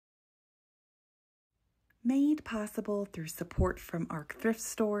Made possible through support from ARC Thrift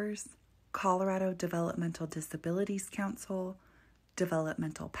Stores, Colorado Developmental Disabilities Council,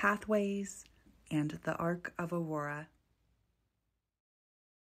 Developmental Pathways, and the ARC of Aurora.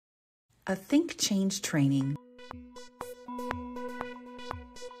 A Think Change training.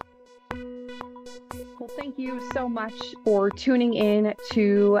 Well, thank you so much for tuning in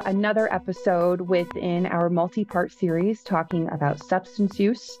to another episode within our multi-part series talking about substance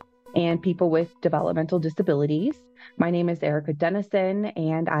use and people with developmental disabilities. My name is Erica Dennison,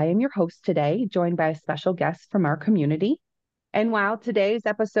 and I am your host today, joined by a special guest from our community. And while today's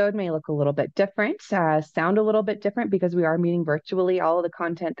episode may look a little bit different, sound a little bit different because we are meeting virtually, all of the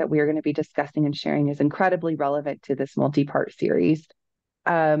content that we are going to be discussing and sharing is incredibly relevant to this multi-part series.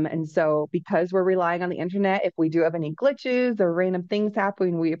 And so because we're relying on the internet, if we do have any glitches or random things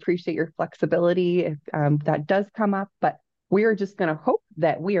happening, we appreciate your flexibility if that does come up, but we are just going to hope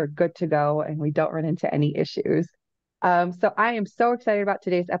that we are good to go and we don't run into any issues. So I am so excited about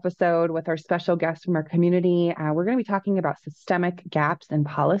today's episode with our special guest from our community. We're going to be talking about systemic gaps and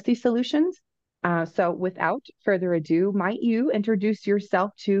policy solutions. So without further ado, might you introduce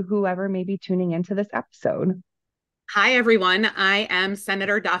yourself to whoever may be tuning into this episode? Hi, everyone. I am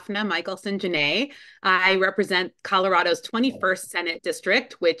Senator Dafna Michaelson Jenet. I represent Colorado's 21st Senate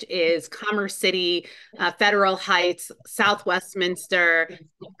District, which is Commerce City, Federal Heights, South Westminster,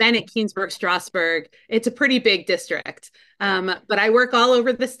 Bennett, Keensburg, Strasburg. It's a pretty big district, but I work all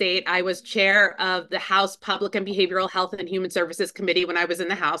over the state. I was chair of the House Public and Behavioral Health and Human Services Committee when I was in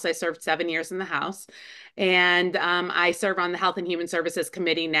the House. I served 7 years in the House, and I serve on the Health and Human Services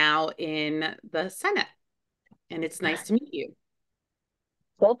Committee now in the Senate. And it's nice to meet you.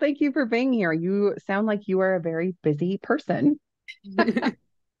 Well, thank you for being here. You sound like you are a very busy person,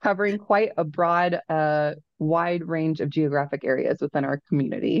 covering quite a broad, wide range of geographic areas within our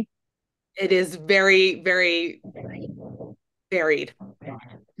community. It is very, very varied.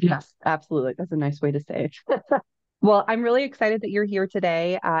 Yes, absolutely. That's a nice way to say it. Well, I'm really excited that you're here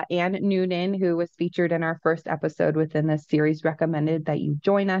today. Ann Noonan, who was featured in our first episode within this series, recommended that you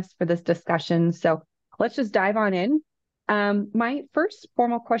join us for this discussion. So let's just dive on in. My first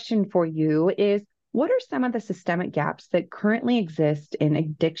formal question for you is, what are some of the systemic gaps that currently exist in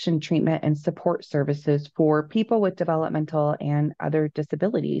addiction treatment and support services for people with developmental and other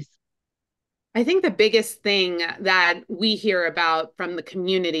disabilities? I think the biggest thing that we hear about from the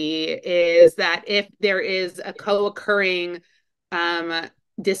community is that if there is a co-occurring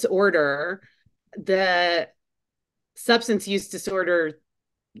disorder, the substance use disorder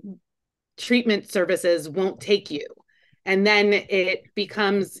treatment services won't take you. And then it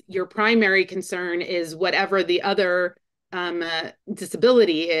becomes your primary concern is whatever the other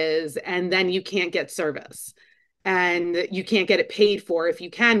disability is, and then you can't get service. And you can't get it paid for if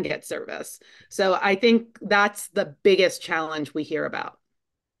you can get service. So I think that's the biggest challenge we hear about.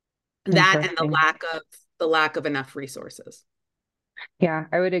 That and the lack of enough resources. Yeah,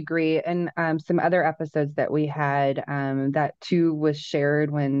 I would agree. And some other episodes that we had, that too was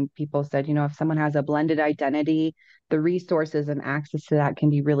shared when people said, if someone has a blended identity, the resources and access to that can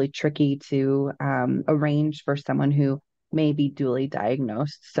be really tricky to arrange for someone who may be dually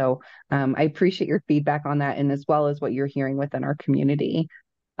diagnosed. So I appreciate your feedback on that, and as well as what you're hearing within our community.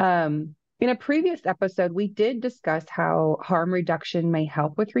 In a previous episode, we did discuss how harm reduction may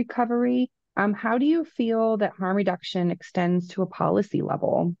help with recovery. How do you feel that harm reduction extends to a policy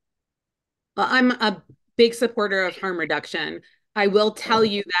level? Well, I'm a big supporter of harm reduction. I will tell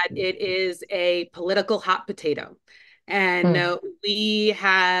you that it is a political hot potato. And we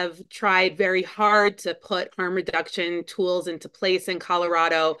have tried very hard to put harm reduction tools into place in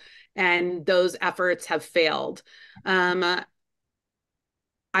Colorado, and those efforts have failed. I'm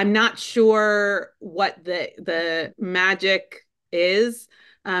not sure what the magic is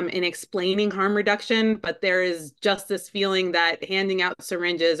in explaining harm reduction, but there is just this feeling that handing out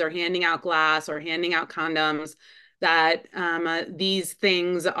syringes or handing out glass or handing out condoms, that these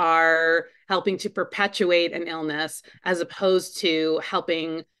things are helping to perpetuate an illness as opposed to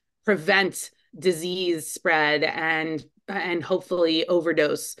helping prevent disease spread and hopefully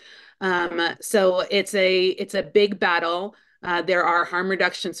overdose. So it's a big battle. There are harm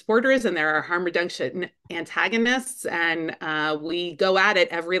reduction supporters and there are harm reduction antagonists, and we go at it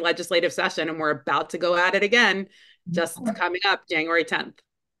every legislative session, and we're about to go at it again, just coming up January 10th.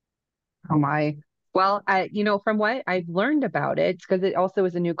 Oh my. Well, from what I've learned about it, because it also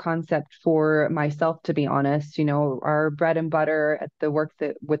is a new concept for myself, to be honest, our bread and butter at the work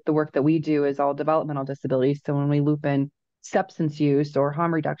that we do is all developmental disabilities. So when we loop in substance use or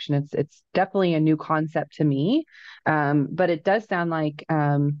harm reduction, it's definitely a new concept to me. But it does sound like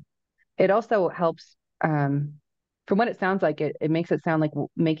it also helps From what it sounds like, it makes it sound like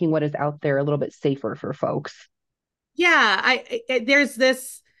making what is out there a little bit safer for folks. Yeah, there's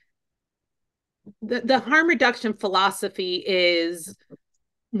this the harm reduction philosophy is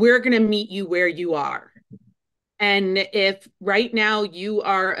we're going to meet you where you are. And if right now you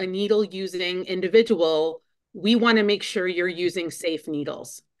are a needle using individual, we want to make sure you're using safe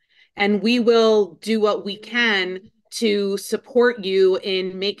needles. And we will do what we can to support you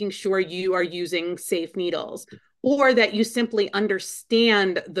in making sure you are using safe needles, or that you simply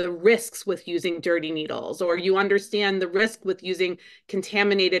understand the risks with using dirty needles, or you understand the risk with using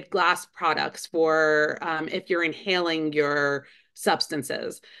contaminated glass products for if you're inhaling your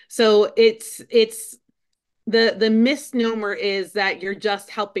substances. So it's the misnomer is that you're just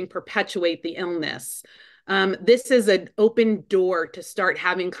helping perpetuate the illness. This is an open door to start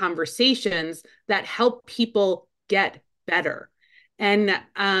having conversations that help people get better. And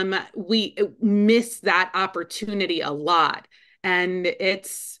we miss that opportunity a lot. And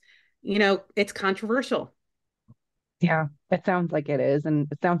it's controversial. Yeah, it sounds like it is.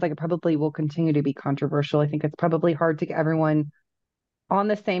 And it sounds like it probably will continue to be controversial. I think it's probably hard to get everyone on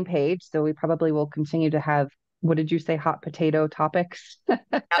the same page. So we probably will continue to have, what did you say, hot potato topics Yep,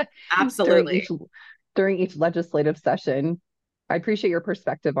 during absolutely. each legislative session. I appreciate your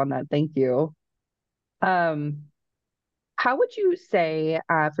perspective on that. Thank you. Um, how would you say,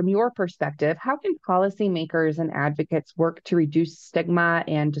 from your perspective, how can policymakers and advocates work to reduce stigma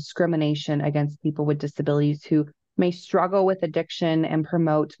and discrimination against people with disabilities who may struggle with addiction and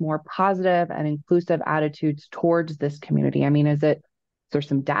promote more positive and inclusive attitudes towards this community? I mean, is there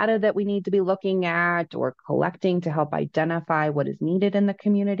some data that we need to be looking at or collecting to help identify what is needed in the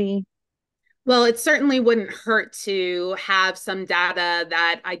community? Well, it certainly wouldn't hurt to have some data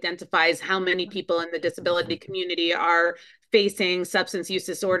that identifies how many people in the disability community are facing substance use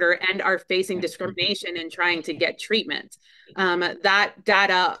disorder and are facing discrimination and trying to get treatment. That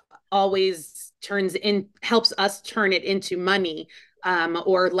data always helps us turn it into money,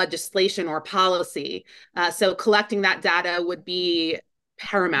 or legislation or policy. So collecting that data would be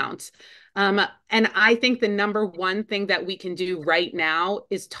paramount. And I think the number one thing that we can do right now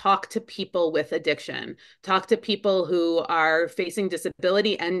is talk to people with addiction, talk to people who are facing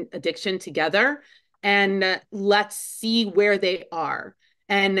disability and addiction together, and let's see where they are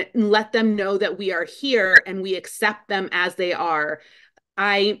and let them know that we are here and we accept them as they are.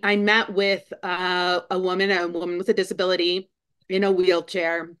 I met with a woman with a disability in a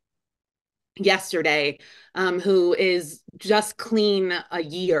wheelchair yesterday, who is just clean a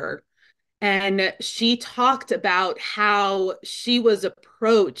year, and she talked about how she was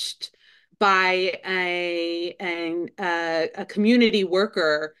approached by a community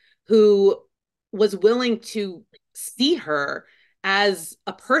worker who was willing to see her as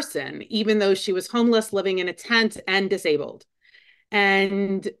a person, even though she was homeless, living in a tent, and disabled.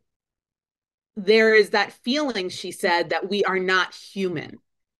 And there is that feeling, she said, that we are not human.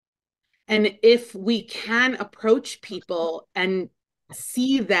 And if we can approach people and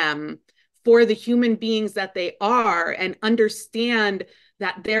see them for the human beings that they are and understand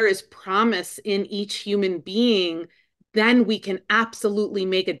that there is promise in each human being, then we can absolutely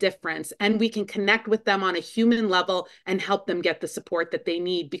make a difference and we can connect with them on a human level and help them get the support that they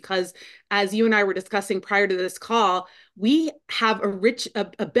need. Because as you and I were discussing prior to this call, we have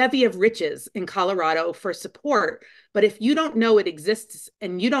a bevy of riches in Colorado for support. But if you don't know it exists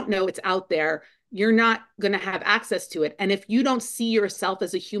and you don't know it's out there, you're not going to have access to it. And if you don't see yourself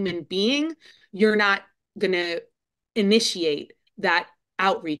as a human being, you're not going to initiate that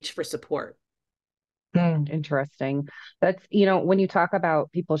outreach for support. Interesting. That's, when you talk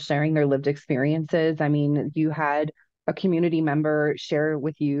about people sharing their lived experiences, I mean, you had a community member share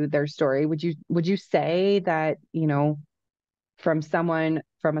with you their story. Would you say that, from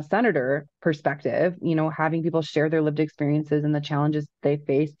a senator perspective, having people share their lived experiences and the challenges they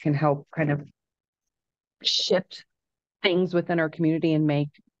face can help kind of shift things within our community and make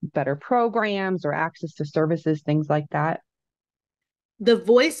better programs or access to services, things like that? The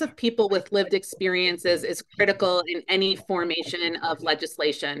voice of people with lived experiences is critical in any formation of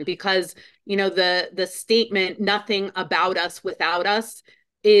legislation, because the statement "nothing about us without us"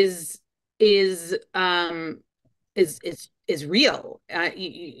 is is um is real.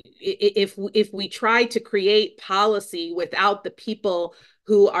 If we try to create policy without the people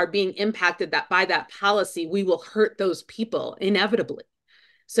who are being impacted by that policy, we will hurt those people inevitably.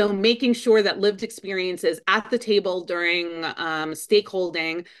 So making sure that lived experiences at the table during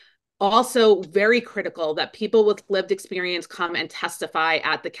stakeholding, also very critical that people with lived experience come and testify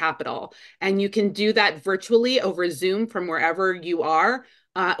at the Capitol. And you can do that virtually over Zoom from wherever you are.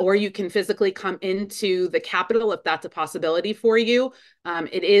 or you can physically come into the Capitol if that's a possibility for you.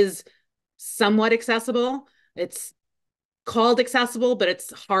 It is somewhat accessible. It's called accessible, but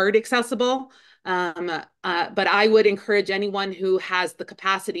it's hard accessible. But I would encourage anyone who has the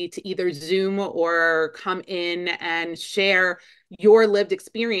capacity to either Zoom or come in and share your lived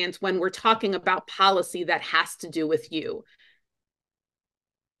experience when we're talking about policy that has to do with you.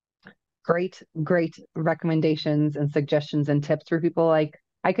 Great, great recommendations and suggestions and tips for people. Like,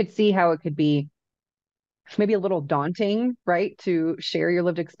 I could see how it could be maybe a little daunting, right, to share your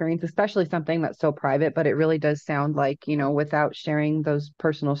lived experience, especially something that's so private, but it really does sound like, without sharing those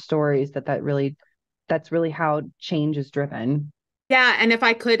personal stories, that's really how change is driven. Yeah, and if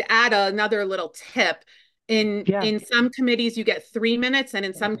I could add another little tip, in Yeah. in some committees you get 3 minutes, and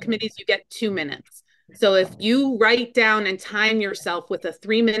in some committees you get 2 minutes. So if you write down and time yourself with a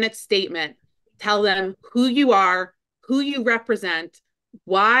 3-minute statement, tell them who you are, who you represent,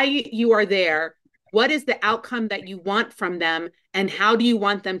 why you are there, what is the outcome that you want from them, and how do you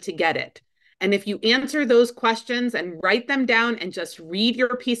want them to get it? And if you answer those questions and write them down and just read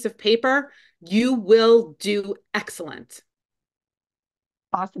your piece of paper, you will do excellent.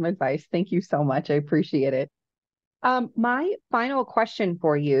 Awesome advice. Thank you so much. I appreciate it. My final question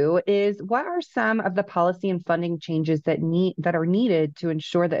for you is, what are some of the policy and funding changes that are needed to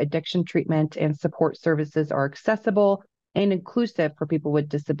ensure that addiction treatment and support services are accessible and inclusive for people with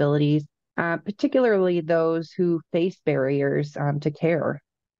disabilities, particularly those who face barriers to care?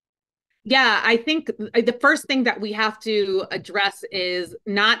 Yeah, I think the first thing that we have to address is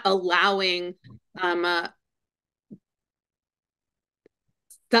not allowing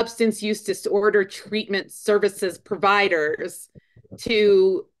substance use disorder treatment services providers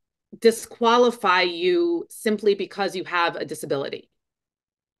to disqualify you simply because you have a disability.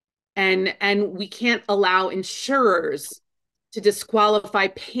 And we can't allow insurers to disqualify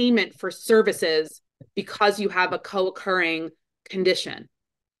payment for services because you have a co-occurring condition.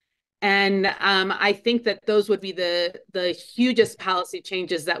 And I think that those would be the hugest policy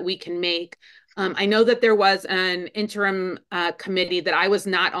changes that we can make. I know that there was an interim committee that I was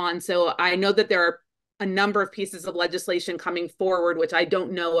not on, so I know that there are a number of pieces of legislation coming forward, which I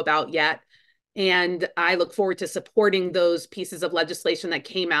don't know about yet. And I look forward to supporting those pieces of legislation that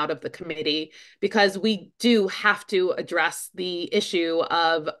came out of the committee, because we do have to address the issue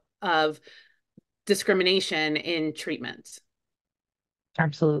of discrimination in treatments.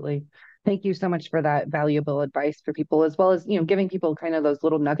 Absolutely. Thank you so much for that valuable advice for people, as well as, giving people kind of those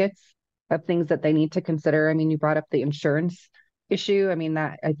little nuggets of things that they need to consider. I mean, you brought up the insurance issue. I mean,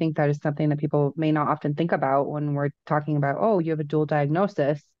 I think that is something that people may not often think about when we're talking about, oh, you have a dual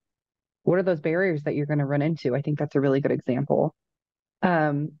diagnosis. What are those barriers that you're going to run into? I think that's a really good example.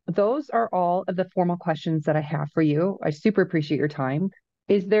 Those are all of the formal questions that I have for you. I super appreciate your time.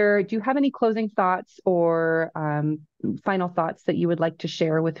 Do you have any closing thoughts or final thoughts that you would like to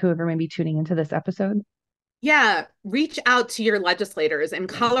share with whoever may be tuning into this episode? Yeah, reach out to your legislators. In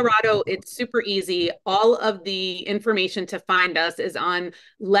Colorado, it's super easy. All of the information to find us is on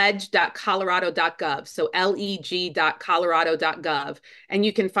leg.colorado.gov. So leg.colorado.gov. And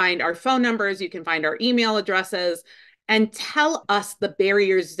you can find our phone numbers, you can find our email addresses, and tell us the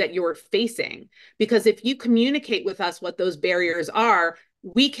barriers that you're facing. Because if you communicate with us what those barriers are,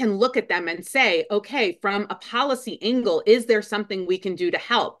 we can look at them and say, okay, from a policy angle, is there something we can do to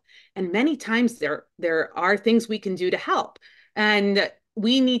help? And many times there are things we can do to help. And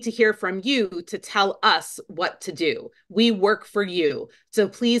we need to hear from you to tell us what to do. We work for you. So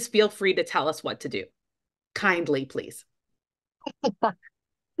please feel free to tell us what to do. Kindly, please.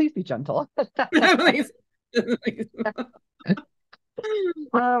 Please be gentle. Please.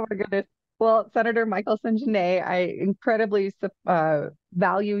 Oh my goodness. Well, Senator Michaelson, Jenet, I incredibly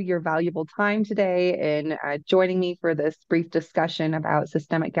value your valuable time today in joining me for this brief discussion about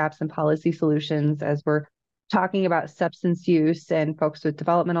systemic gaps in policy solutions as we're talking about substance use and folks with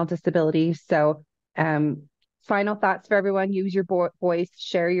developmental disabilities. So, final thoughts for everyone: use your voice,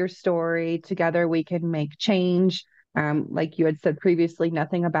 share your story. Together, we can make change. Like you had said previously,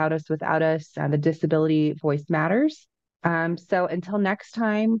 nothing about us without us. The disability voice matters. So until next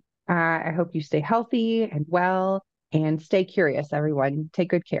time, I hope you stay healthy and well and stay curious, everyone. Take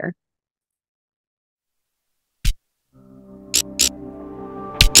good care.